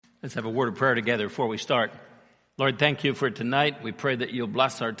Let's have a word of prayer together before we start. Lord, thank you for tonight. We pray that you'll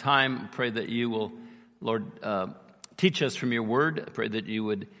bless our time. Pray that you will, Lord, teach us from your word. Pray that you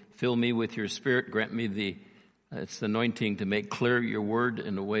would fill me with your spirit. Grant me the anointing to make clear your word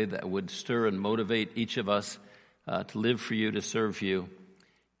in a way that would stir and motivate each of us to live for you, to serve you.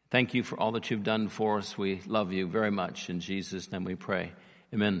 Thank you for all that you've done for us. We love you very much. In Jesus' name we pray.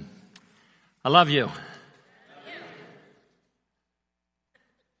 Amen. I love you.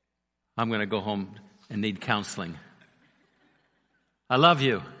 I'm going to go home and need counseling. I love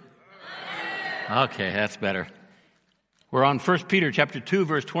you. Okay, that's better. We're on 1 Peter chapter 2,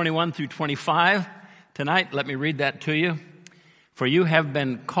 verse 21 through 25. Tonight, let me read that to you. For you have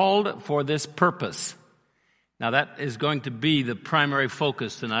been called for this purpose. Now, that is going to be the primary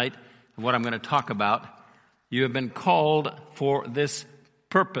focus tonight of what I'm going to talk about. You have been called for this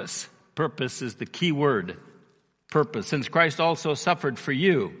purpose. Purpose is the key word. Purpose. Since Christ also suffered for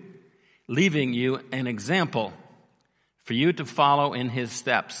you, leaving you an example for you to follow in his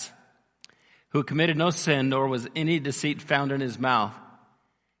steps, who committed no sin, nor was any deceit found in his mouth.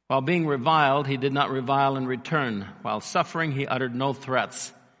 While being reviled, he did not revile in return. While suffering, he uttered no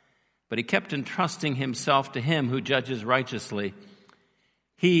threats. But he kept entrusting himself to him who judges righteously.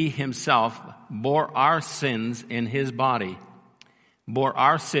 He himself bore our sins in his body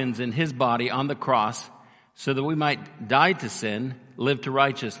on the cross, so that we might die to sin, live to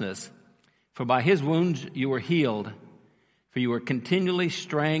righteousness. For by his wounds you were healed. For you were continually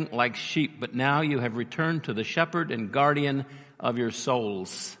straying like sheep, but now you have returned to the shepherd and guardian of your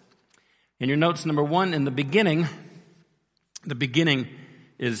souls. In your notes, number 1, in the beginning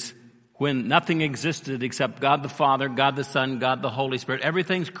is when nothing existed except God the Father, God the Son, God the Holy Spirit.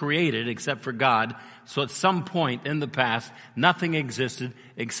 Everything's created except for God. So at some point in the past, nothing existed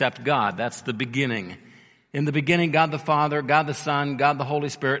except God. That's the beginning. In the beginning, God the Father, God the Son, God the Holy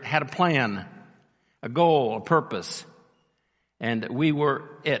Spirit had a plan, a goal, a purpose. And we were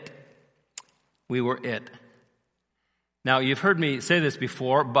it. We were it. Now, you've heard me say this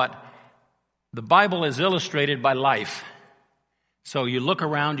before, but the Bible is illustrated by life. So you look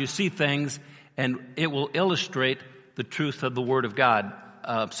around, you see things, and it will illustrate the truth of the Word of God.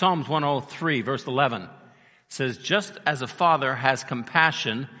 Psalms 103, verse 11 says, just as a father has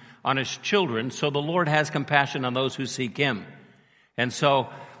compassion on his children, so the Lord has compassion on those who seek him. And so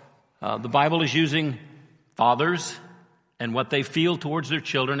the Bible is using fathers and what they feel towards their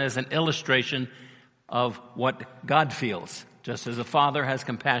children as an illustration of what God feels. Just as a father has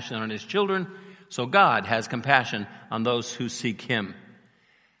compassion on his children, so God has compassion on those who seek him.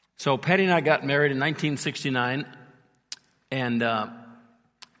 So Patty and I got married in 1969, and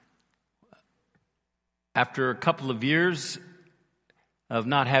after a couple of years of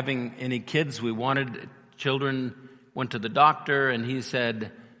not having any kids, we wanted children, went to the doctor, and he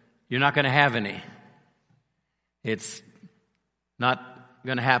said, you're not going to have any. It's not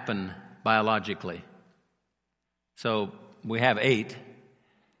going to happen biologically. So we have 8,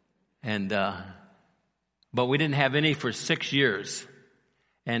 but we didn't have any for 6 years.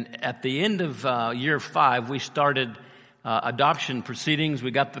 And at the end of year 5, we started adoption proceedings.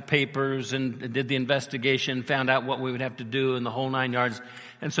 We got the papers and did the investigation, found out what we would have to do in the whole 9 yards.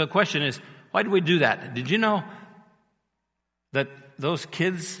 And so the question is, why did we do that? Did you know that those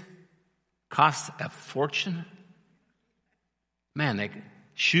kids cost a fortune? Man,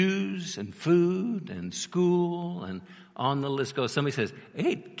 shoes and food and school and on the list goes. Somebody says,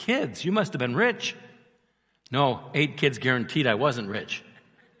 8 kids, you must have been rich. No, 8 kids guaranteed I wasn't rich.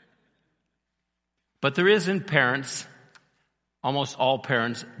 But there is in parents, almost all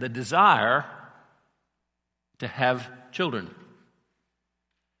parents, the desire to have children.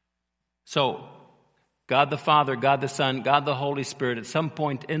 So, God the Father, God the Son, God the Holy Spirit, at some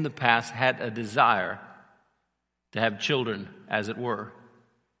point in the past had a desire to have children, as it were,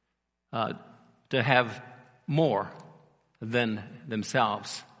 to have more than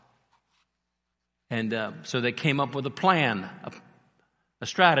themselves. And so they came up with a plan, a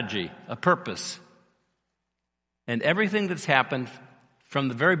strategy, a purpose. And everything that's happened from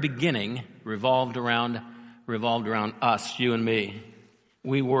the very beginning revolved around us, you and me.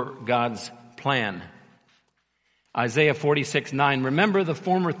 We were God's plan. Isaiah 46:9, remember the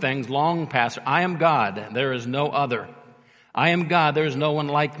former things long past. I am God, there is no other. I am God, there is no one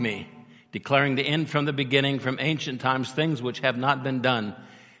like me. Declaring the end from the beginning, from ancient times, things which have not been done.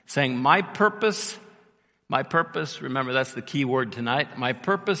 Saying, my purpose, remember that's the key word tonight, my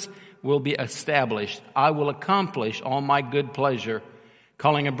purpose will be established. I will accomplish all my good pleasure.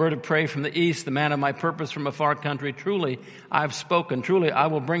 Calling a bird of prey from the east, the man of my purpose from a far country. Truly, I have spoken. Truly, I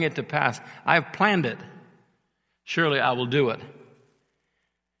will bring it to pass. I have planned it. Surely I will do it.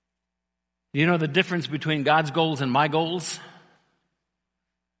 You know the difference between God's goals and my goals?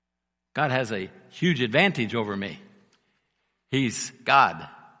 God has a huge advantage over me. He's God.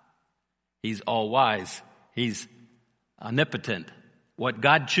 He's all-wise. He's omnipotent. What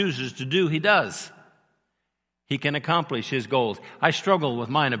God chooses to do, He does. He can accomplish His goals. I struggle with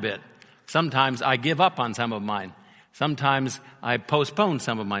mine a bit. Sometimes I give up on some of mine. Sometimes I postpone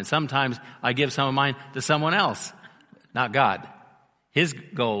some of mine. Sometimes I give some of mine to someone else, not God. His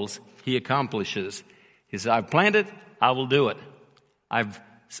goals, He accomplishes. He says, I've planned it, I will do it. I've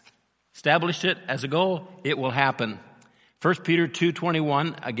established it as a goal, it will happen. 1 Peter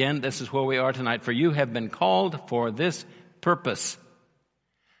 2:21, again, this is where we are tonight. For you have been called for this purpose.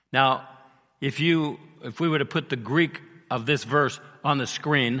 Now, if we were to put the Greek of this verse on the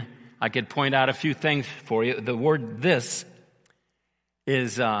screen, I could point out a few things for you. The word "this"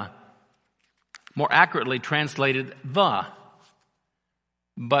 is more accurately translated "the."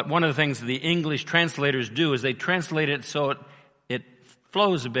 But one of the things the English translators do is they translate it so it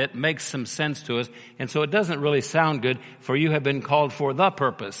flows a bit, makes some sense to us, and so it doesn't really sound good. For you have been called for the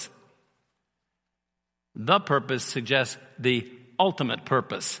purpose. The purpose suggests the ultimate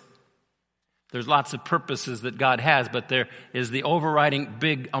purpose. There's lots of purposes that God has, but there is the overriding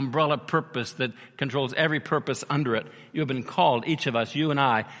big umbrella purpose that controls every purpose under it. You have been called, each of us, you and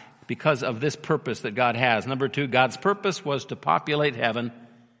I, because of this purpose that God has. Number 2, God's purpose was to populate heaven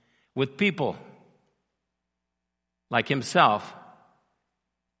with people like Himself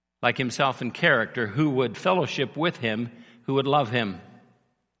in character, who would fellowship with Him, who would love Him.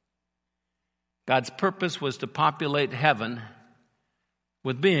 God's purpose was to populate heaven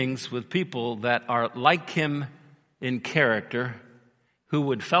with beings, with people that are like Him in character, who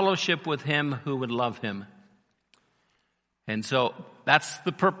would fellowship with Him, who would love Him. And so that's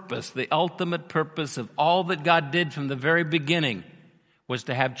the purpose, the ultimate purpose of all that God did from the very beginning, was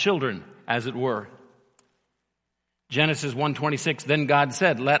to have children, as it were. Genesis 1:26, then God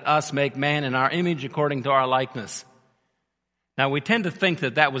said, let us make man in our image according to our likeness. Now we tend to think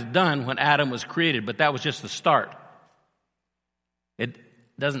that was done when Adam was created, but that was just the start. It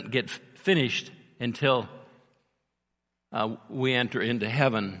doesn't get finished until we enter into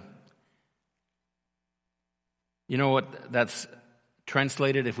heaven. You know what that's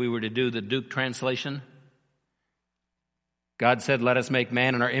translated if we were to do the Duke translation? God said, let us make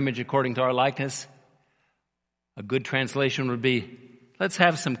man in our image according to our likeness. A good translation would be, let's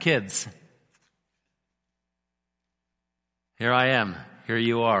have some kids. Here I am. Here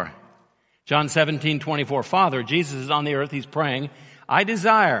you are. John 17:24. Father, Jesus is on the earth. He's praying. I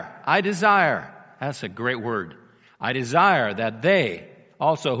desire. That's a great word. I desire that they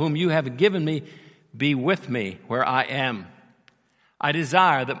also, whom you have given me, be with me where I am. I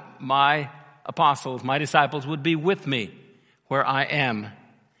desire that my apostles, my disciples, would be with me where I am,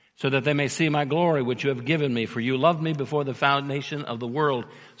 so that they may see my glory, which you have given me. For you loved me before the foundation of the world.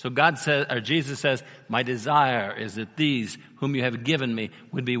 So Jesus says, my desire is that these whom you have given me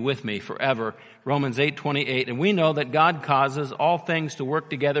would be with me forever. Romans 8:28. And we know that God causes all things to work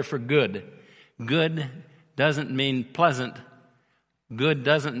together for good. Good doesn't mean pleasant. Good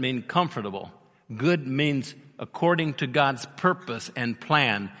doesn't mean comfortable. Good means according to God's purpose and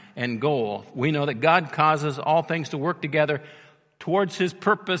plan and goal. We know that God causes all things to work together towards His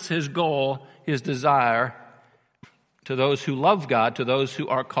purpose, His goal, His desire, to those who love God, to those who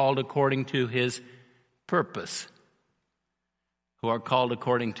are called according to His purpose. Who are called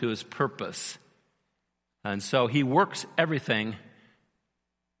according to His purpose. And so He works everything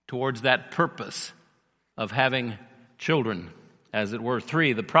towards that purpose of having children, as it were.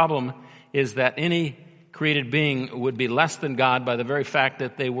 3, the problem is that any created being would be less than God by the very fact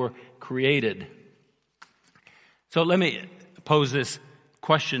that they were created. So let me pose this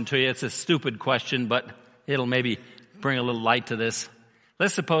question to you. It's a stupid question, but it'll maybe bring a little light to this.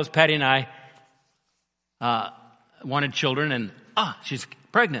 Let's suppose Patty and I wanted children, and she's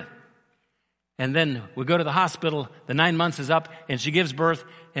pregnant. And then we go to the hospital, the 9 months is up, and she gives birth,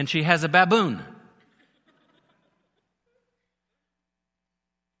 and she has a baboon.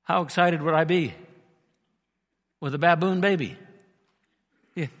 How excited would I be with a baboon baby?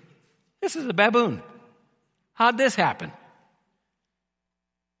 Yeah. This is a baboon. How'd this happen?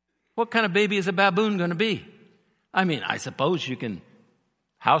 What kind of baby is a baboon going to be? I mean, I suppose you can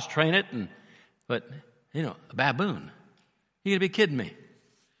house train it, but, a baboon. You got to be kidding me.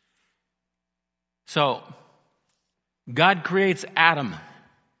 So, God creates Adam.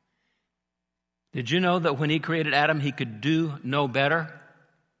 Did you know that when He created Adam, He could do no better?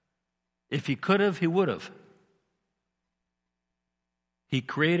 If He could have, He would have. He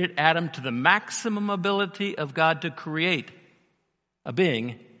created Adam to the maximum ability of God to create a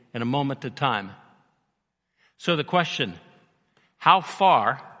being in a moment of time. So the question, how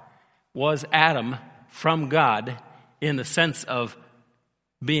far was Adam from God in the sense of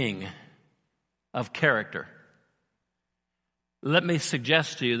being, of character? Let me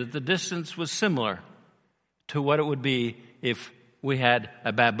suggest to you that the distance was similar to what it would be if we had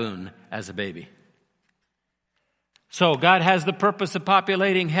a baboon as a baby. So God has the purpose of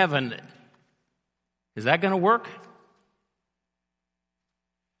populating heaven. Is that going to work?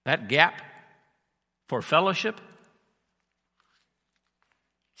 That gap for fellowship?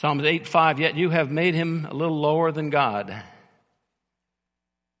 Psalms 8:5, yet you have made him a little lower than God.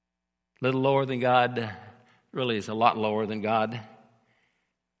 Little lower than God really is a lot lower than God.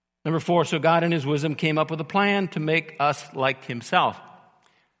 Number 4, so God in his wisdom came up with a plan to make us like himself.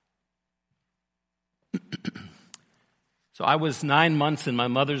 So I was 9 months in my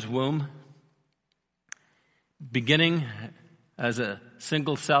mother's womb, beginning as a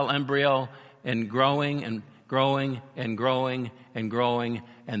single cell embryo and growing and growing and growing and growing,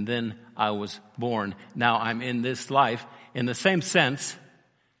 and then I was born. Now I'm in this life in the same sense,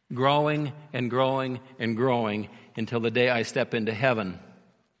 growing and growing and growing until the day I step into heaven.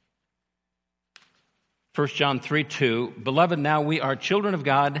 1 John 3:2, beloved, now we are children of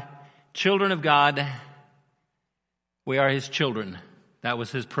God, children of God. We are his children. That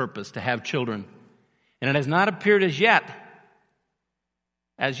was his purpose, to have children. And it has not appeared as yet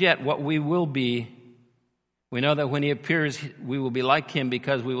what we will be. We know that when he appears, we will be like him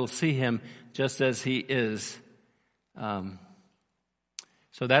because we will see him just as he is.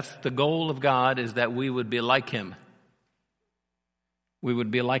 So that's the goal of God, is that we would be like him. We would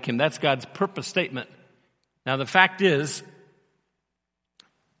be like him. That's God's purpose statement. Now the fact is,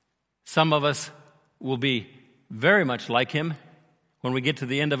 some of us will be very much like him. When we get to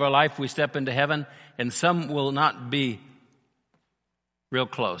the end of our life, we step into heaven, and some will not be real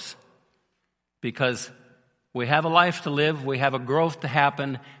close. Because we have a life to live, we have a growth to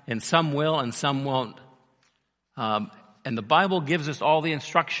happen, and some will and some won't. And the Bible gives us all the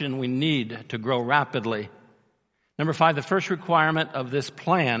instruction we need to grow rapidly. Number 5, the first requirement of this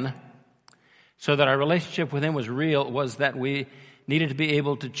plan, so that our relationship with him was real, was that we needed to be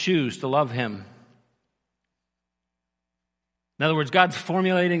able to choose to love him. In other words, God's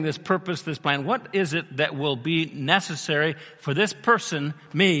formulating this purpose, this plan. What is it that will be necessary for this person,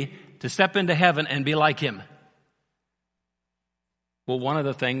 me, to step into heaven and be like him? Well, one of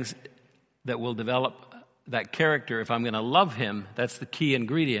the things that will develop that character, if I'm going to love him, that's the key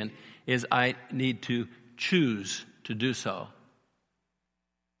ingredient, is I need to choose to do so.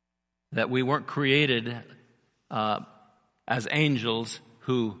 That we weren't created as angels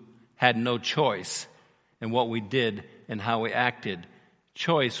who had no choice in what we did and how we acted.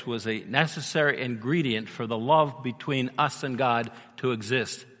 Choice was a necessary ingredient for the love between us and God to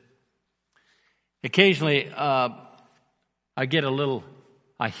exist. Occasionally, I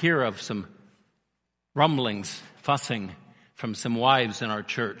hear of some rumblings, fussing from some wives in our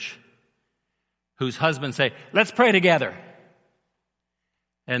church whose husbands say, let's pray together.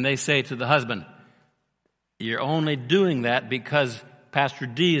 And they say to the husband, you're only doing that because Pastor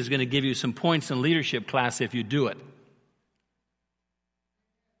D is going to give you some points in leadership class if you do it.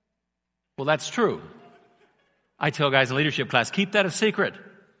 Well, that's true. I tell guys in leadership class, keep that a secret.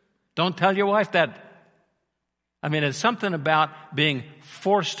 Don't tell your wife that. I mean, it's something about being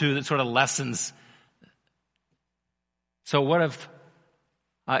forced to that sort of lessens. So what if,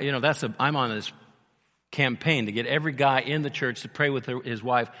 I'm on this campaign to get every guy in the church to pray with his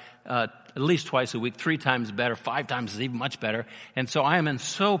wife at least twice a week, 3 times better, 5 times is even much better. And so I am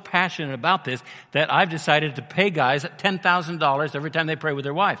so passionate about this that I've decided to pay guys $10,000 every time they pray with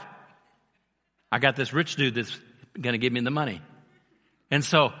their wife. I got this rich dude that's going to give me the money. And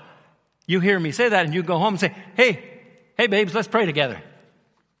so you hear me say that and you go home and say, hey babes, let's pray together.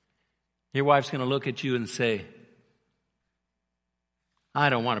 Your wife's going to look at you and say, I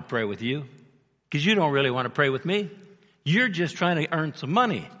don't want to pray with you because you don't really want to pray with me. You're just trying to earn some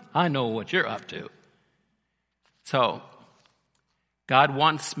money. I know what you're up to. So God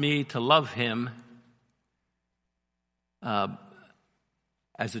wants me to love him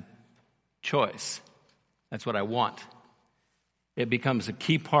as a choice. That's what I want. It becomes a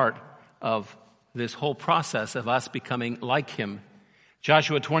key part of this whole process of us becoming like him.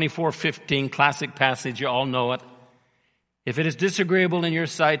 Joshua 24:15, classic passage, you all know it. If it is disagreeable in your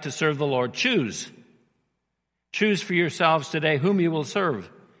sight to serve the Lord, choose. Choose for yourselves today whom you will serve,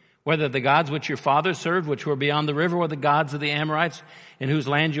 whether the gods which your fathers served, which were beyond the river, or the gods of the Amorites, in whose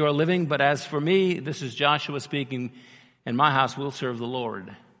land you are living. But as for me, this is Joshua speaking, in my house we'll serve the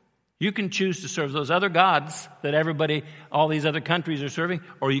Lord. You can choose to serve those other gods that everybody, all these other countries are serving,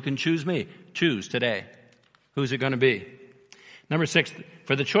 or you can choose me. Choose today. Who's it going to be? Number 6,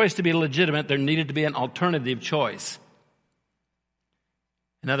 for the choice to be legitimate, there needed to be an alternative choice.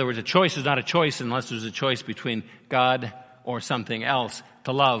 In other words, a choice is not a choice unless there's a choice between God or something else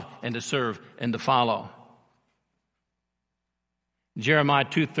to love and to serve and to follow. Jeremiah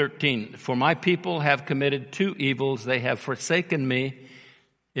 2:13, for my people have committed 2 evils. They have forsaken me.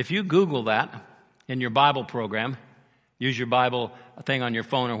 If you Google that in your Bible program, use your Bible thing on your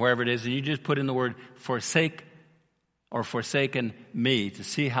phone or wherever it is, and you just put in the word forsake or forsaken me to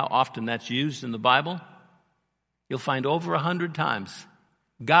see how often that's used in the Bible, you'll find over 100 times.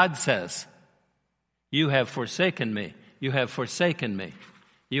 God says, you have forsaken me. You have forsaken me.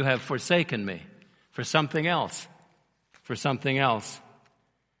 You have forsaken me for something else. For something else.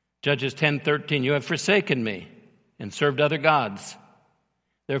 Judges 10:13, you have forsaken me and served other gods.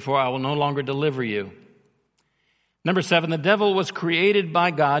 Therefore, I will no longer deliver you. Number 7, the devil was created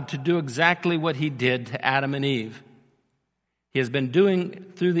by God to do exactly what he did to Adam and Eve. He has been doing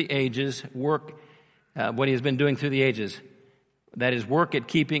through the ages what he has been doing through the ages. That is, work at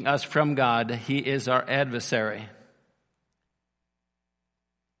keeping us from God. He is our adversary.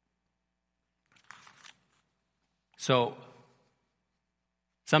 So,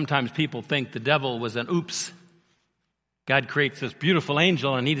 sometimes people think the devil was an oops. God creates this beautiful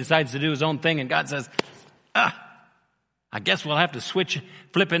angel and he decides to do his own thing and God says, I guess we'll have to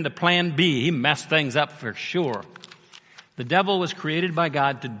flip into plan B. He messed things up for sure. The devil was created by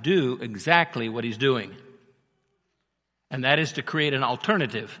God to do exactly what he's doing. And that is to create an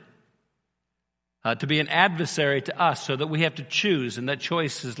alternative, to be an adversary to us so that we have to choose, and that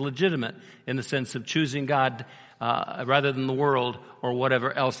choice is legitimate in the sense of choosing God rather than the world or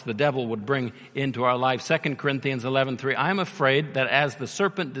whatever else the devil would bring into our life. 2 Corinthians 11:3, I am afraid that as the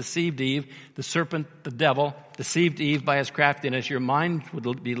serpent deceived Eve, the devil, deceived Eve by his craftiness, your mind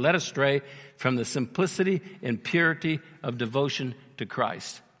would be led astray from the simplicity and purity of devotion to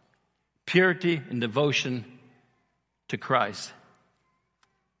Christ. Purity and devotion to Christ.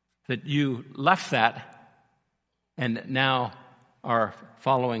 That you left that and now are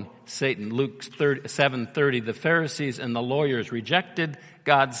following Satan. Luke 7:30, the Pharisees and the lawyers rejected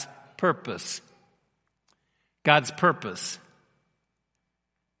God's purpose. God's purpose.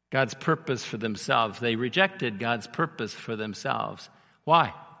 God's purpose for themselves. They rejected God's purpose for themselves.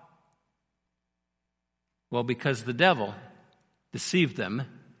 Why? Well, because the devil deceived them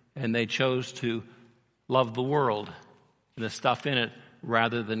and they chose to love the world and the stuff in it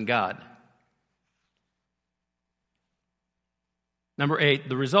rather than God. Number 8,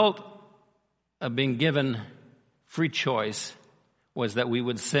 the result of being given free choice was that we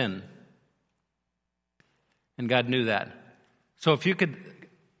would sin. And God knew that. So if you could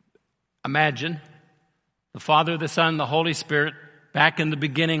imagine the Father, the Son, the Holy Spirit, back in the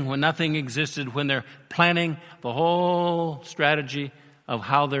beginning when nothing existed, when they're planning the whole strategy of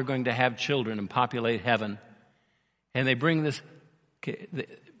how they're going to have children and populate heaven. And they bring this, they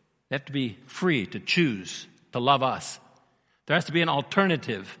have to be free to choose to love us. There has to be an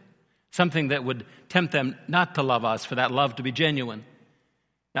alternative, something that would tempt them not to love us, for that love to be genuine.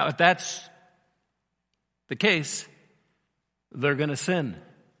 Now, if that's the case, they're going to sin.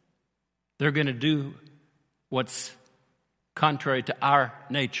 They're going to do what's contrary to our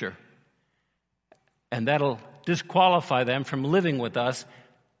nature. And that'll disqualify them from living with us.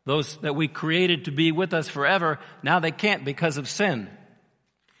 Those that we created to be with us forever, now they can't because of sin.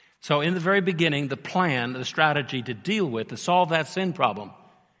 So in the very beginning, the plan, the strategy to solve that sin problem,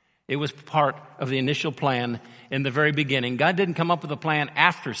 it was part of the initial plan in the very beginning. God didn't come up with a plan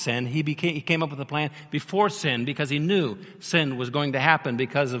after sin. He came up with a plan before sin because he knew sin was going to happen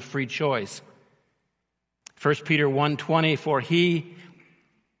because of free choice. 1 Peter 1:20, for he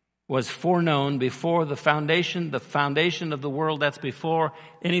was foreknown before the foundation of the world, that's before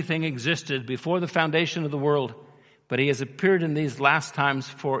anything existed, before the foundation of the world. But he has appeared in these last times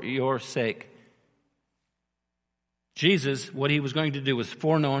for your sake. Jesus, what he was going to do was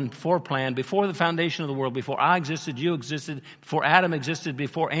foreknown, foreplanned, before the foundation of the world, before I existed, you existed, before Adam existed,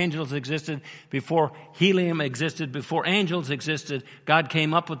 before angels existed, before helium existed, before angels existed. God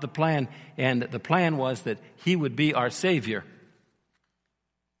came up with the plan, and the plan was that he would be our Savior.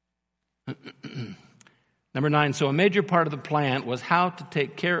 Number 9, so a major part of the plan was how to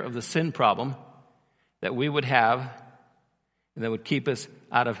take care of the sin problem that we would have and that would keep us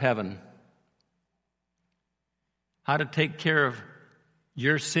out of heaven. How to take care of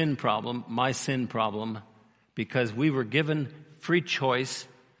your sin problem, my sin problem, because we were given free choice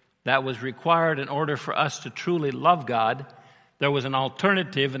that was required in order for us to truly love God. there was an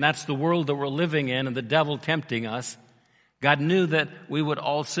alternative, and that's the world that we're living in and the devil tempting us. God knew that we would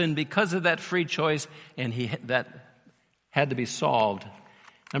all sin because of that free choice, and that had to be solved.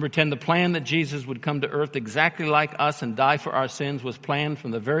 Number 10, the plan that Jesus would come to earth exactly like us and die for our sins was planned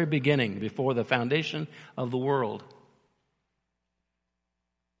from the very beginning, before the foundation of the world.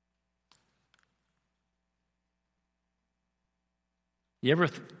 You ever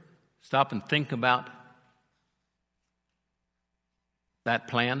stop and think about that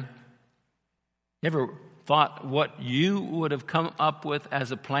plan? You ever thought what you would have come up with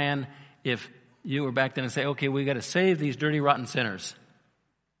as a plan if you were back then and say, okay, we got to save these dirty, rotten sinners?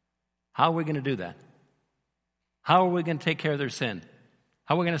 How are we going to do that? How are we going to take care of their sin?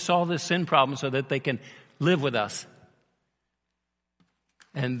 How are we going to solve this sin problem so that they can live with us?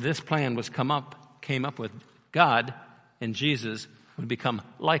 And this plan came up with God, and Jesus would become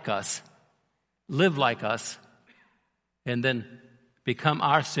like us, live like us, and then become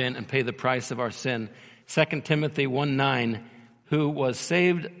our sin and pay the price of our sin. 2 Timothy 1:9, who has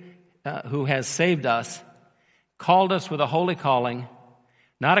saved us, called us with a holy calling,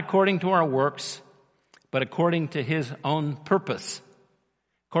 not according to our works, but according to his own purpose.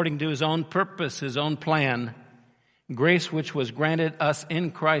 According to his own purpose, his own plan, grace which was granted us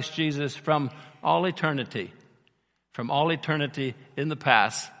in Christ Jesus from all eternity. From all eternity in the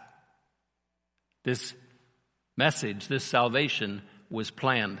past, this message, this salvation was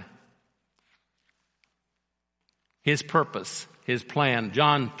planned. His purpose, his plan.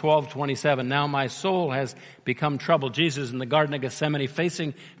 John 12:27, now my soul has become troubled. Jesus in the Garden of Gethsemane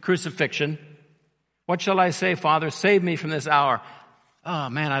facing crucifixion. What shall I say, Father? Save me from this hour. Oh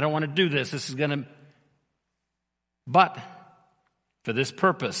man, I don't want to do this. This is going to... But for this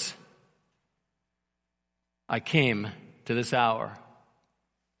purpose, I came to this hour.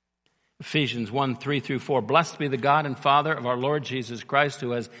 Ephesians 1:3-4. Blessed be the God and Father of our Lord Jesus Christ,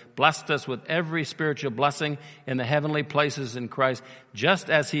 who has blessed us with every spiritual blessing in the heavenly places in Christ,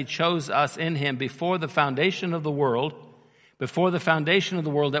 just as he chose us in him before the foundation of the world,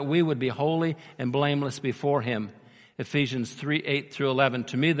 that we would be holy and blameless before him. Ephesians 3:8-11.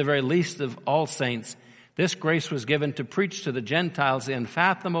 To me, the very least of all saints, this grace was given to preach to the Gentiles the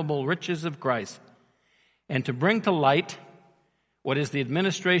unfathomable riches of Christ, and to bring to light what is the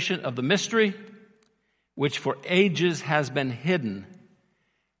administration of the mystery, which for ages has been hidden.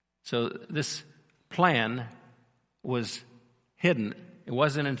 So this plan was hidden. It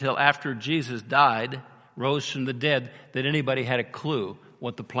wasn't until after Jesus died, rose from the dead, that anybody had a clue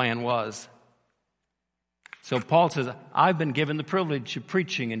what the plan was. So Paul says, I've been given the privilege of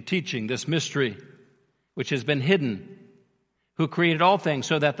preaching and teaching this mystery, which has been hidden, who created all things,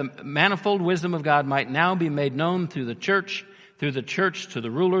 so that the manifold wisdom of God might now be made known through the church to the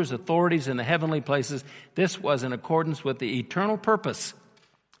rulers, authorities in the heavenly places. This was in accordance with the eternal purpose.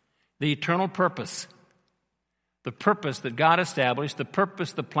 The eternal purpose. The purpose that God established, the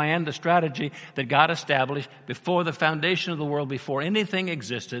purpose, the plan, the strategy that God established before the foundation of the world, before anything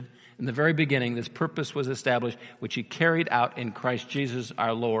existed. In the very beginning, this purpose was established, which he carried out in Christ Jesus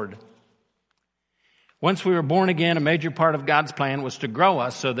our Lord. Once we were born again, a major part of God's plan was to grow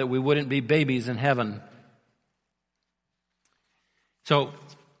us so that we wouldn't be babies in heaven. So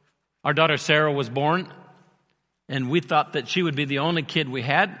our daughter Sarah was born, and we thought that she would be the only kid we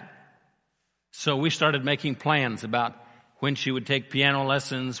had. So we started making plans about when she would take piano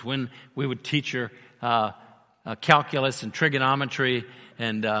lessons, when we would teach her calculus and trigonometry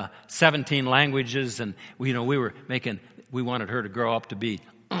and 17 languages. And we wanted her to grow up to be...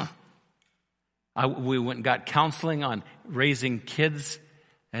 we went and got counseling on raising kids,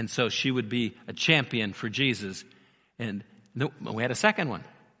 and so she would be a champion for Jesus. And we had a second one,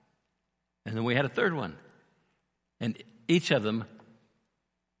 and then we had a third one. And each of them,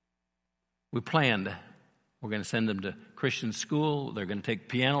 we planned, we're going to send them to Christian school, they're going to take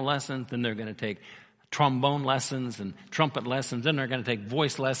piano lessons, then they're going to take trombone lessons and trumpet lessons, then they're going to take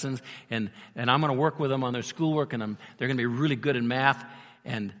voice lessons, and I'm going to work with them on their schoolwork, and they're going to be really good in math,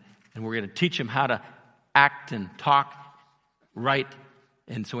 and we're going to teach them how to act and talk right.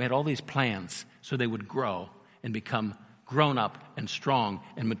 And so we had all these plans so they would grow and become grown up and strong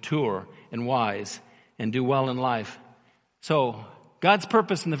and mature and wise and do well in life. So God's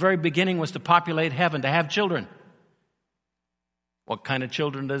purpose in the very beginning was to populate heaven, to have children. What kind of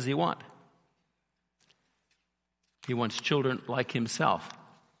children does he want? He wants children like himself.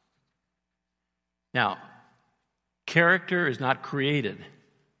 Now, character is not created.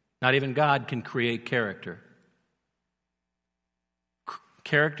 Not even God can create character.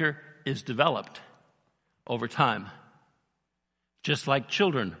 Character is developed over time. Just like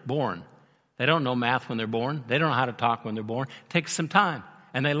children born, They don't know math when they're born. They don't know how to talk when they're born. It takes some time.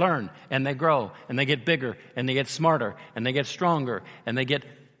 And they learn, and they grow, and they get bigger, and they get smarter, and they get stronger, and they get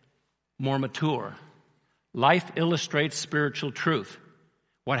more mature. Life illustrates spiritual truth.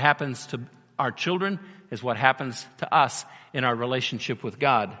 What happens to our children is what happens to us in our relationship with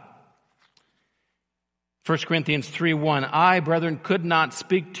God. 1 Corinthians 3:1, I, brethren, could not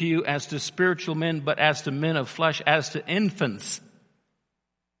speak to you as to spiritual men, but as to men of flesh, as to infants.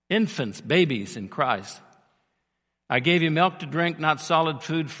 Infants, babies in Christ. I gave you milk to drink, not solid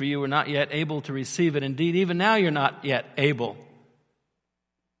food, for you were not yet able to receive it. Indeed, even now you're not yet able.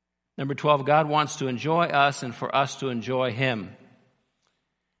 Number 12, God wants to enjoy us and for us to enjoy Him.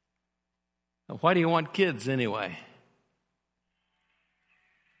 Now, why do you want kids anyway?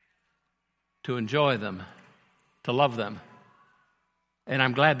 To enjoy them, to love them. And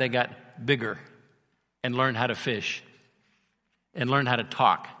I'm glad they got bigger and learned how to fish and learned how to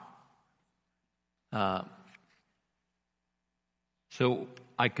talk. So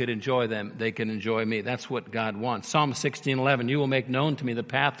I could enjoy them. They can enjoy me. That's what God wants. Psalm 16:11, you will make known to me the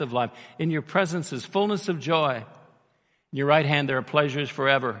path of life. In your presence is fullness of joy. In your right hand there are pleasures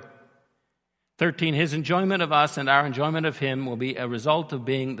forever. 13, his enjoyment of us and our enjoyment of him will be a result of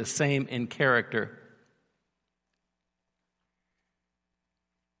being the same in character.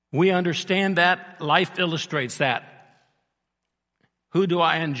 We understand that. Life illustrates that. Who do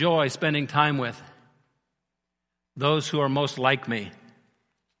I enjoy spending time with? Those who are most like me.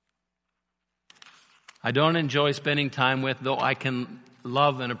 I don't enjoy spending time with, though I can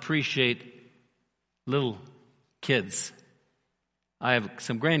love and appreciate little kids. I have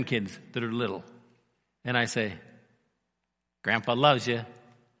some grandkids that are little. And I say, Grandpa loves you.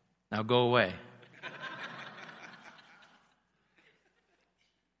 Now go away.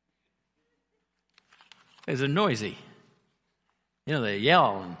 They're noisy. You know, they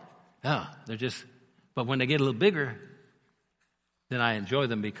yell and they're just, but when they get a little bigger, then I enjoy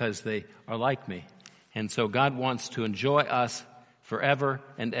them because they are like me. And so God wants to enjoy us forever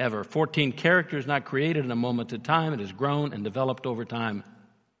and ever. 14, character is not created in a moment of time. It has grown and developed over time.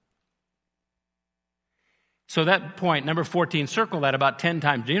 So that point, number 14, circle that about 10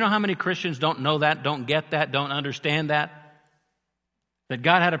 times. Do you know how many Christians don't know that, don't get that, don't understand that? That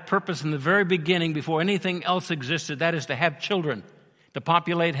God had a purpose in the very beginning before anything else existed. That is to have children, to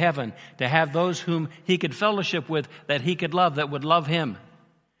populate heaven, to have those whom he could fellowship with, that he could love, that would love him.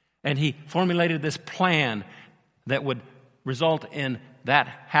 And he formulated this plan that would result in that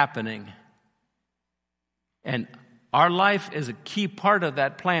happening. And our life is a key part of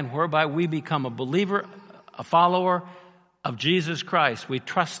that plan, whereby we become a believer, a follower of Jesus Christ. We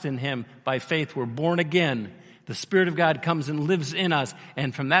trust in him by faith. We're born again. The Spirit of God comes and lives in us.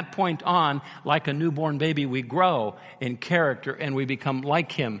 And from that point on, like a newborn baby, we grow in character and we become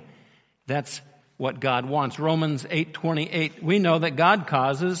like him. That's what God wants. Romans 8:28, we know that God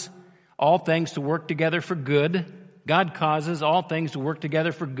causes all things to work together for good. God causes all things to work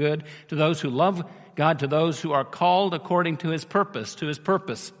together for good to those who love God, to those who are called according to his purpose,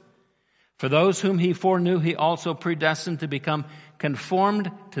 For those whom he foreknew, he also predestined to become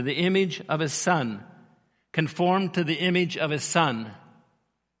conformed to the image of his Son. Conformed to the image of his Son.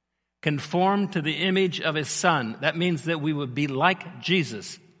 Conformed to the image of his Son. That means that we would be like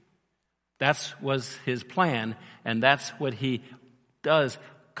Jesus. That was his plan, and that's what he does,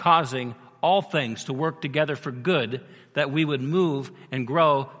 causing all things to work together for good, that we would move and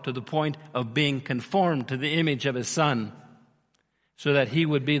grow to the point of being conformed to the image of his Son, so that he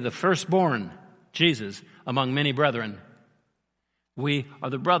would be the firstborn, Jesus, among many brethren. We are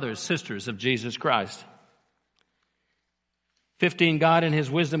the brothers, sisters of Jesus Christ. 15, God in his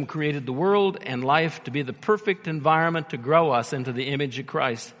wisdom created the world and life to be the perfect environment to grow us into the image of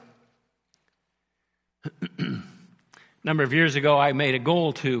Christ. A number of years ago, I made a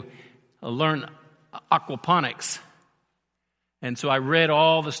goal to learn aquaponics. And so I read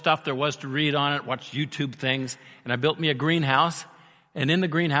all the stuff there was to read on it, watched YouTube things, and I built me a greenhouse. And in the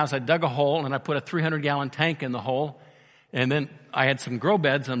greenhouse, I dug a hole, and I put a 300-gallon tank in the hole. And then I had some grow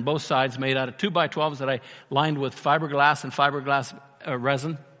beds on both sides made out of 2x12s that I lined with fiberglass and fiberglass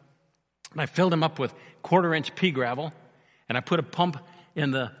resin. And I filled them up with 1/4-inch pea gravel. And I put a pump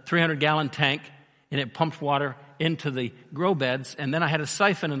in the 300-gallon tank, and it pumped water into the grow beds. And then I had a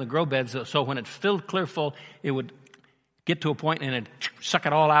siphon in the grow beds, so when it filled clear full, it would get to a point and it'd suck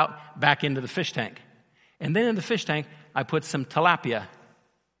it all out back into the fish tank. And then in the fish tank, I put some tilapia.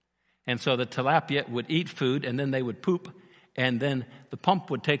 And so the tilapia would eat food, and then they would poop, and then the pump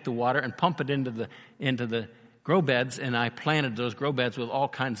would take the water and pump it into the grow beds, and I planted those grow beds with all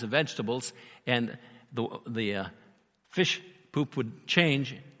kinds of vegetables, and the fish poop would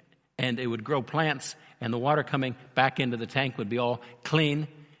change and it would grow plants, and the water coming back into the tank would be all clean,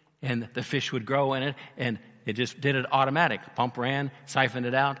 and the fish would grow in it, and it just did it automatic. Pump ran, siphoned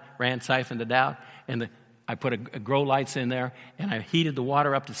it out, siphoned it out, and I put a grow lights in there, and I heated the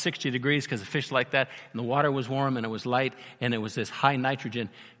water up to 60 degrees because the fish like that, and the water was warm, and it was light, and it was this high nitrogen,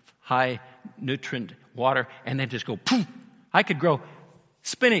 high nutrient water, and then just go, poof. I could grow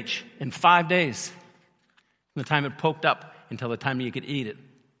spinach in 5 days from the time it poked up until the time you could eat it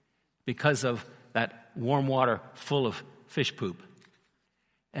because of that warm water full of fish poop.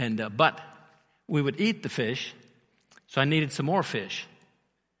 And but we would eat the fish, so I needed some more fish.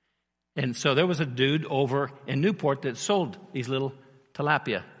 And so there was a dude over in Newport that sold these little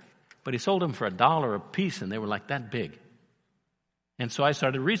tilapia, but he sold them for $1 a piece, and they were like that big. And so I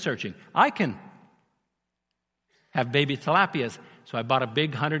started researching. I can have baby tilapias. So I bought a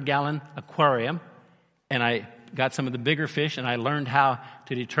big 100-gallon aquarium, and I got some of the bigger fish, and I learned how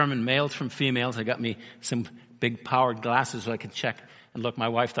to determine males from females. I got me some big powered glasses so I could check and look. My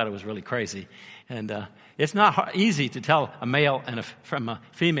wife thought it was really crazy. And it's not easy to tell a male from a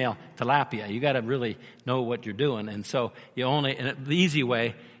female tilapia. You got to really know what you're doing. And so the easy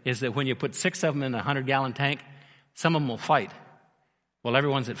way is that when you put 6 of them in a 100-gallon tank, some of them will fight. Well,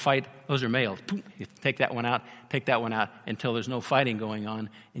 everyone's that fight, those are males. You take that one out until there's no fighting going on,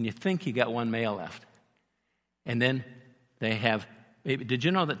 and you think you got one male left. And then they have, did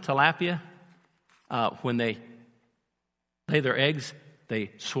you know that tilapia, when they lay their eggs, they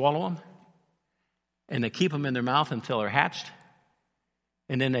swallow them, and they keep them in their mouth until they're hatched,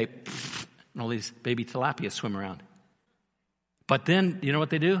 and then all these baby tilapia swim around. But then, you know what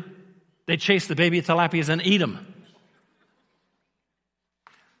they do? They chase the baby tilapias and eat them.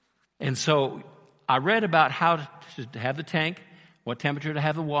 And so I read about how to have the tank, what temperature to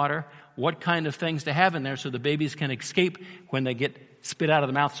have the water, what kind of things to have in there so the babies can escape when they get spit out of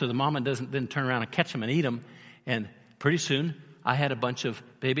the mouth so the mama doesn't then turn around and catch them and eat them. And pretty soon I had a bunch of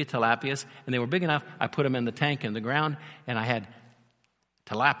baby tilapias, and they were big enough. I put them in the tank in the ground, and I had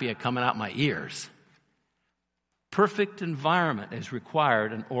tilapia coming out my ears. Perfect environment is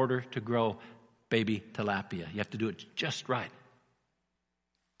required in order to grow baby tilapia. You have to do it just right.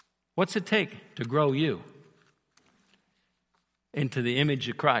 What's it take to grow you into the image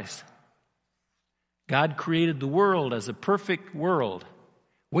of Christ? God created the world as a perfect world.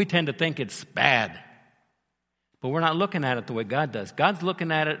 We tend to think it's bad, but we're not looking at it the way God does. God's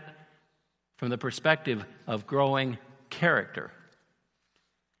looking at it from the perspective of growing character.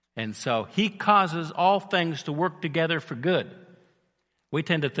 And so He causes all things to work together for good. We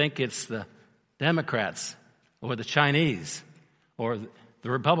tend to think it's the Democrats or the Chinese or the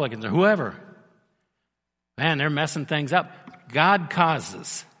Republicans or whoever. Man, they're messing things up. God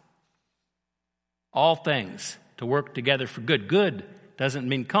causes all things to work together for good. Good doesn't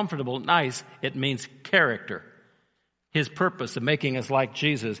mean comfortable, nice. It means character. His purpose of making us like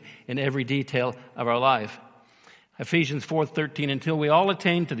Jesus in every detail of our life. Ephesians 4:13, until we all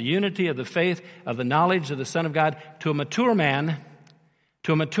attain to the unity of the faith, of the knowledge of the Son of God, to a mature man,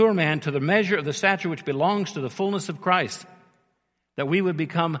 to the measure of the stature which belongs to the fullness of Christ, that we would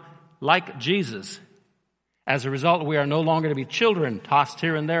become like Jesus. As a result, we are no longer to be children, tossed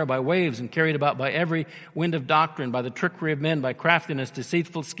here and there by waves and carried about by every wind of doctrine, by the trickery of men, by craftiness,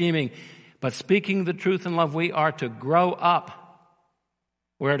 deceitful scheming. But speaking the truth in love, we are to grow up.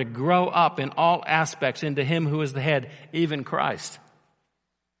 We are to grow up in all aspects into Him who is the head, even Christ.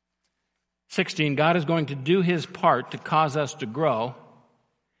 16, God is going to do His part to cause us to grow.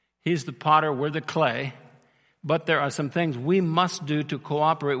 He's the potter, we're the clay. But there are some things we must do to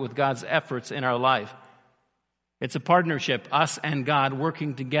cooperate with God's efforts in our life. It's a partnership, us and God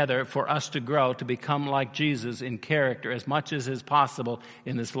working together for us to grow, to become like Jesus in character as much as is possible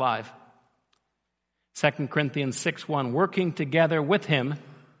in this life. 2 Corinthians 6:1, working together with Him,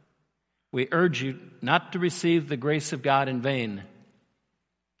 we urge you not to receive the grace of God in vain.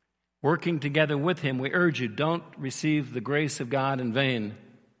 Working together with Him, we urge you, don't receive the grace of God in vain.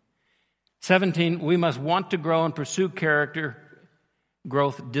 17, we must want to grow and pursue character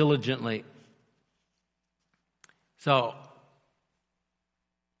growth diligently. So,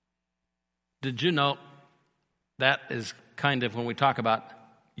 did you know that is kind of when we talk about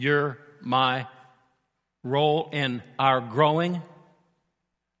my role in our growing?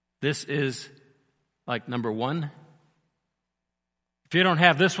 This is like number one. If you don't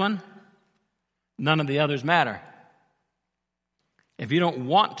have this one, none of the others matter. If you don't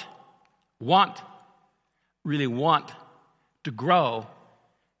really want to grow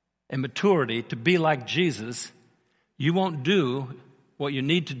in maturity, to be like Jesus, you won't do what you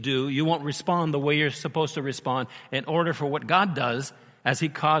need to do. You won't respond the way you're supposed to respond in order for what God does as he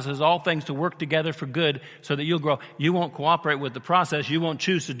causes all things to work together for good so that you'll grow. You won't cooperate with the process. You won't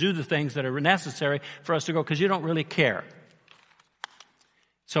choose to do the things that are necessary for us to grow because you don't really care.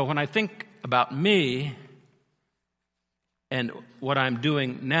 So when I think about me and what I'm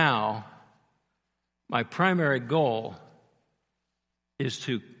doing now, my primary goal is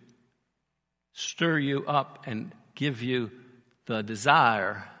to stir you up and give you the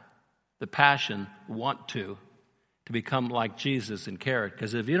desire, the passion, want to become like Jesus in character.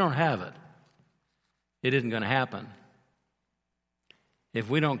 Because if you don't have it, it isn't going to happen. If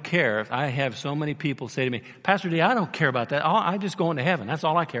we don't care, I have so many people say to me, Pastor D, I don't care about that. I just go into heaven. That's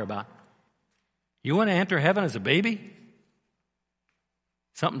all I care about. You want to enter heaven as a baby?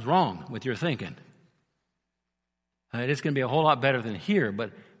 Something's wrong with your thinking. It's going to be a whole lot better than here,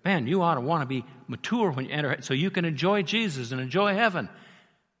 but man, you ought to want to be mature when you enter so you can enjoy Jesus and enjoy heaven.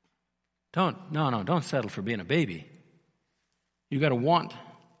 Don't settle for being a baby. You got to want.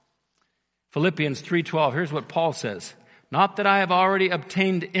 Philippians 3:12, here's what Paul says. Not that I have already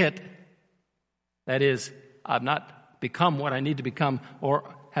obtained it, that is, I've not become what I need to become or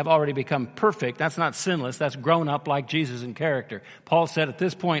have already become perfect. That's not sinless. That's grown up like Jesus in character. Paul said at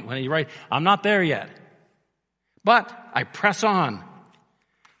this point when he writes, I'm not there yet, but I press on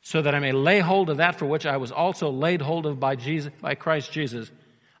so that I may lay hold of that for which I was also laid hold of by Christ Jesus.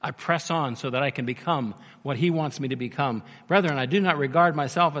 I press on so that I can become what he wants me to become. Brethren, I do not regard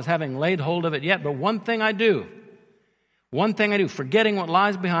myself as having laid hold of it yet, but one thing I do, forgetting what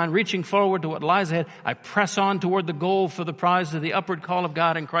lies behind, reaching forward to what lies ahead, I press on toward the goal for the prize of the upward call of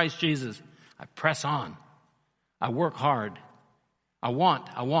God in Christ Jesus. I press on. I work hard. I want.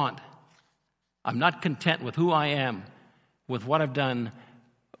 I'm not content with who I am, with what I've done.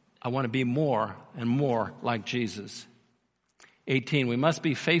 I want to be more and more like Jesus. 18, we must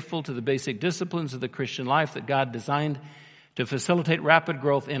be faithful to the basic disciplines of the Christian life that God designed to facilitate rapid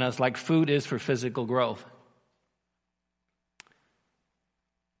growth in us like food is for physical growth.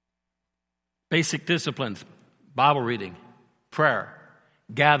 Basic disciplines, Bible reading, prayer,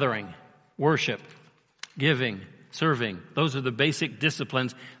 gathering, worship, giving, serving. Those are the basic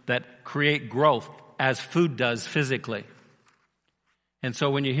disciplines that create growth as food does physically. And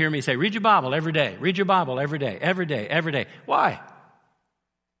so when you hear me say, read your Bible every day, read your Bible every day, every day, every day. Why?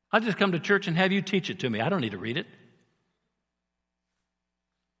 I'll just come to church and have you teach it to me. I don't need to read it.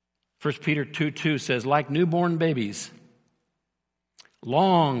 1 Peter 2:2 says, like newborn babies,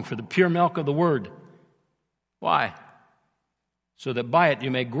 long for the pure milk of the word. Why? So that by it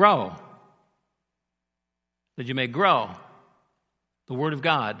you may grow. That you may grow. The word of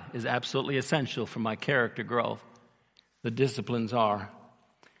God is absolutely essential for my character growth. The disciplines are.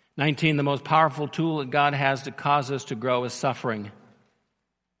 19, the most powerful tool that God has to cause us to grow is suffering.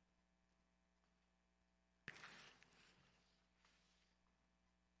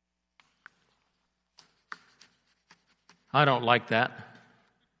 I don't like that.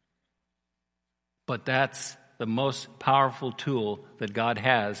 But that's the most powerful tool that God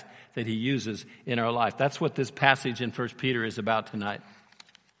has that he uses in our life. That's what this passage in 1 Peter is about tonight.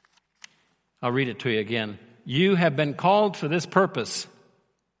 I'll read it to you again. You have been called for this purpose,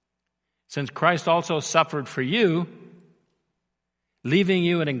 since Christ also suffered for you, leaving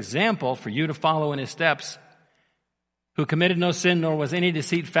you an example for you to follow in his steps, who committed no sin, nor was any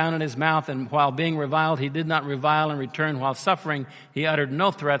deceit found in his mouth, and while being reviled, he did not revile in return. While suffering, he uttered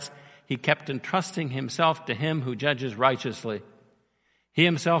no threats. He kept entrusting himself to him who judges righteously. He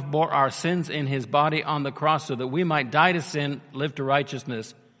himself bore our sins in his body on the cross so that we might die to sin, live to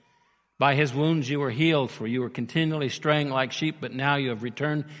righteousness. By his wounds you were healed, for you were continually straying like sheep, but now you have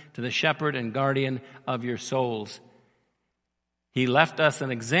returned to the shepherd and guardian of your souls. He left us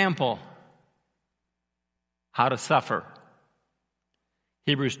an example how to suffer.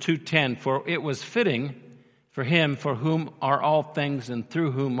 Hebrews 2:10, for it was fitting for him for whom are all things and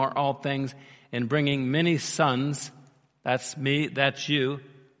through whom are all things, in bringing many sons, that's me, that's you,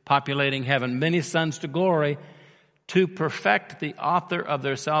 populating heaven, many sons to glory, to perfect the author of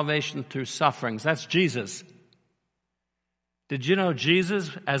their salvation through sufferings. That's Jesus. Did you know Jesus,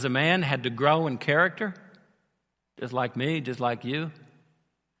 as a man, had to grow in character? Just like me, just like you.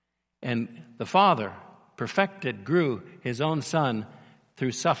 And the Father grew his own Son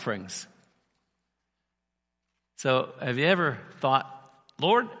through sufferings. So have you ever thought,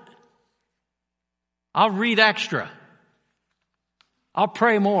 Lord, I'll read extra. I'll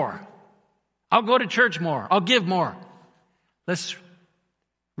pray more. I'll go to church more. I'll give more. Let's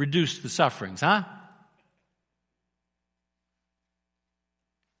reduce the sufferings, huh?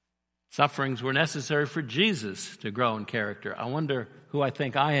 Sufferings were necessary for Jesus to grow in character. I wonder who I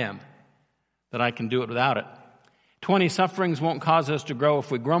think I am, that I can do it without it. 20, sufferings won't cause us to grow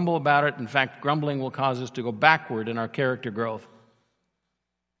if we grumble about it. In fact, grumbling will cause us to go backward in our character growth.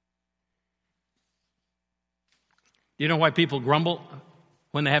 Do you know why people grumble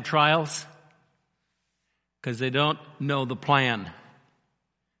when they have trials? Because they don't know the plan.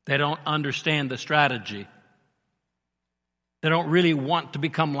 They don't understand the strategy. They don't really want to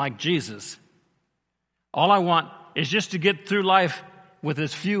become like Jesus. All I want is just to get through life with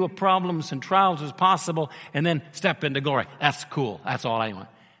as few problems and trials as possible and then step into glory. That's cool. That's all I want.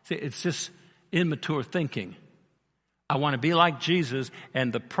 See, it's just immature thinking. I want to be like Jesus,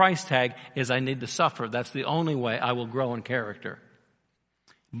 and the price tag is I need to suffer. That's the only way I will grow in character.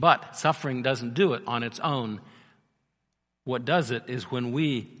 But suffering doesn't do it on its own. What does it is when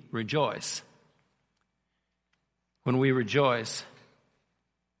we rejoice. When we rejoice.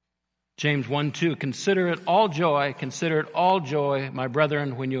 James 1:2, consider it all joy, my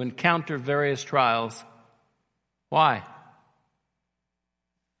brethren, when you encounter various trials. Why?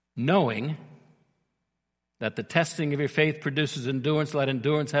 Knowing that the testing of your faith produces endurance, let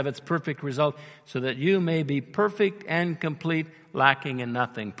endurance have its perfect result, so that you may be perfect and complete, lacking in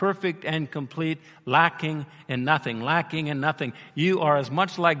nothing. Perfect and complete, lacking in nothing. Lacking in nothing. You are as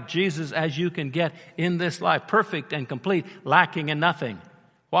much like Jesus as you can get in this life. Perfect and complete, lacking in nothing.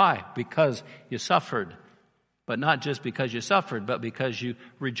 Why? Because you suffered. But not just because you suffered, but because you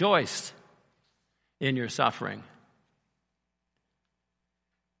rejoiced in your suffering.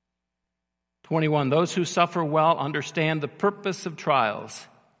 21, those who suffer well understand the purpose of trials.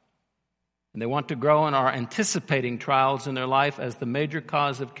 And they want to grow and are anticipating trials in their life as the major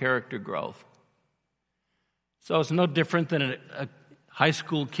cause of character growth. So it's no different than a high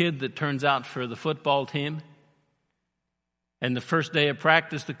school kid that turns out for the football team. And the first day of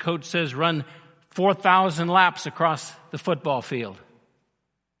practice, the coach says, run 4,000 laps across the football field.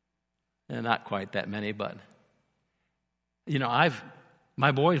 And not quite that many, but,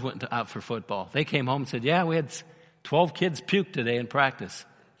 my boys went out for football. They came home and said, yeah, we had 12 kids puke today in practice.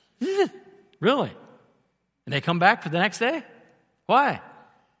 Really? And they come back for the next day? Why?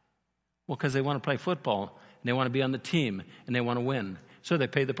 Well, because they want to play football, and they want to be on the team, and they want to win. So they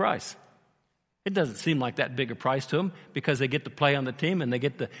pay the price. It doesn't seem like that big a price to them because they get to play on the team and they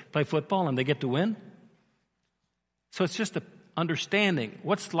get to play football and they get to win. So it's just an understanding.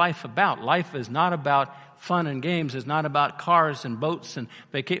 What's life about? Life is not about fun and games. It's not about cars and boats and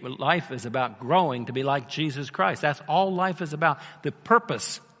vacation. Life is about growing to be like Jesus Christ. That's all life is about. The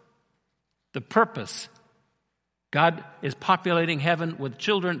purpose. The purpose. God is populating heaven with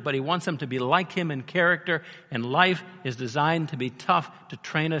children, but he wants them to be like him in character, and life is designed to be tough, to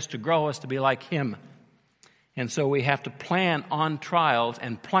train us, to grow us, to be like him. And so we have to plan on trials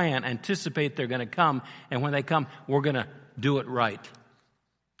and anticipate they're going to come, and when they come, we're going to do it right.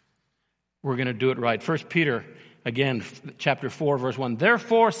 We're going to do it right. 1 Peter, again, chapter 4, verse 1.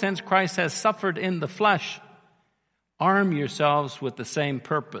 Therefore, since Christ has suffered in the flesh, arm yourselves with the same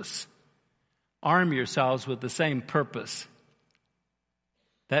purpose. Arm yourselves with the same purpose.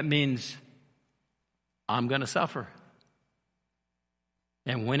 That means I'm going to suffer.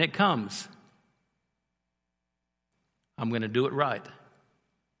 And when it comes, I'm going to do it right.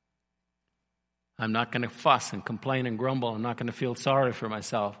 I'm not going to fuss and complain and grumble. I'm not going to feel sorry for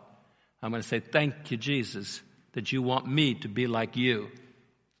myself. I'm going to say, thank you, Jesus, that you want me to be like you.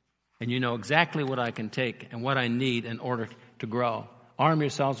 And you know exactly what I can take and what I need in order to grow. Arm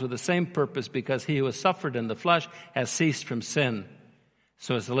yourselves with the same purpose, because he who has suffered in the flesh has ceased from sin,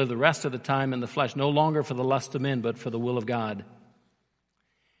 so as to live the rest of the time in the flesh, no longer for the lust of men, but for the will of God.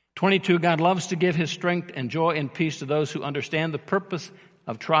 22, God loves to give his strength and joy and peace to those who understand the purpose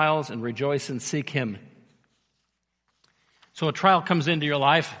of trials and rejoice and seek him. So a trial comes into your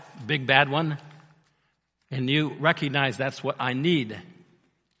life, big bad one, and you recognize that's what I need.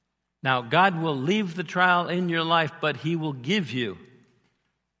 Now, God will leave the trial in your life, but he will give you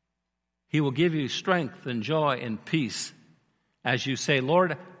strength and joy and peace as you say,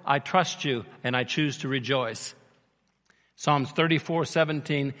 Lord, I trust you and I choose to rejoice. Psalms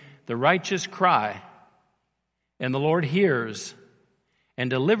 34:17, the righteous cry, and the Lord hears and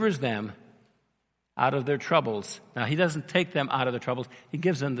delivers them out of their troubles. Now, he doesn't take them out of their troubles. He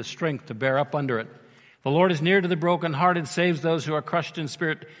gives them the strength to bear up under it. The Lord is near to the brokenhearted, saves those who are crushed in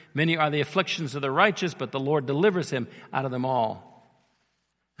spirit. Many are the afflictions of the righteous, but the Lord delivers him out of them all.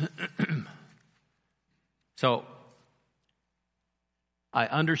 So, I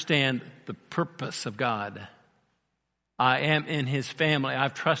understand the purpose of God. I am in his family.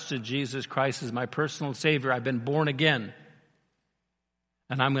 I've trusted Jesus Christ as my personal Savior. I've been born again.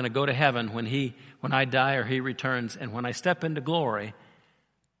 And I'm going to go to heaven when I die or he returns. And when I step into glory,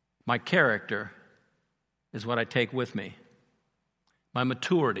 my character is what I take with me. My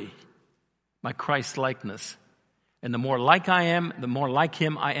maturity, my Christ-likeness. And the more like I am, the more like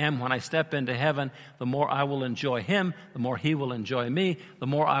him I am when I step into heaven, the more I will enjoy him, the more he will enjoy me, the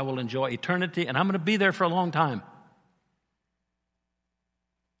more I will enjoy eternity, and I'm going to be there for a long time.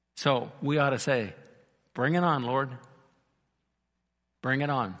 So we ought to say, bring it on, Lord. Bring it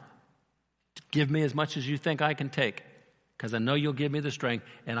on. Give me as much as you think I can take, because I know you'll give me the strength,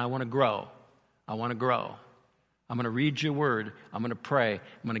 and I want to grow. I want to grow. I'm going to read your word. I'm going to pray.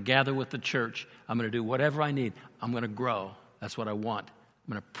 I'm going to gather with the church. I'm going to do whatever I need. I'm going to grow. That's what I want.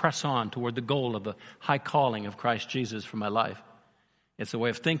 I'm going to press on toward the goal of the high calling of Christ Jesus for my life. It's a way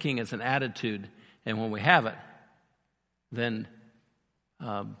of thinking. It's an attitude. And when we have it, then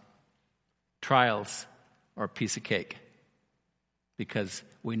trials are a piece of cake, because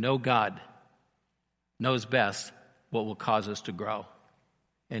we know God knows best what will cause us to grow,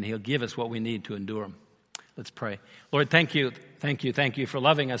 and he'll give us what we need to endure them. Let's pray. Lord, thank you for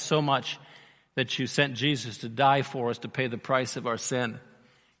loving us so much that you sent Jesus to die for us, to pay the price of our sin.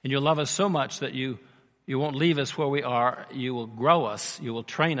 And you love us so much that you won't leave us where we are. You will grow us. You will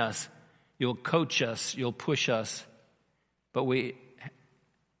train us. You will coach us. You'll push us. But we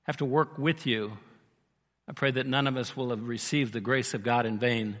have to work with you. I pray that none of us will have received the grace of God in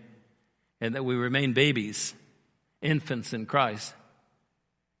vain, and that we remain babies, infants in Christ.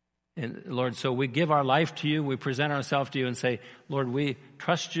 And Lord, so we give our life to you, we present ourselves to you and say, Lord, we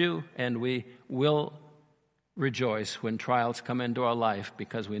trust you, and we will rejoice when trials come into our life,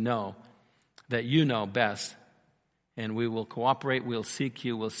 because we know that you know best, and we will cooperate, we'll seek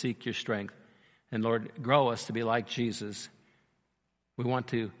you, we'll seek your strength. And Lord, grow us to be like Jesus. We want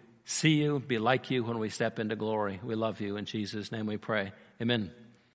to see you, be like you when we step into glory. We love you. In Jesus' name we pray. Amen.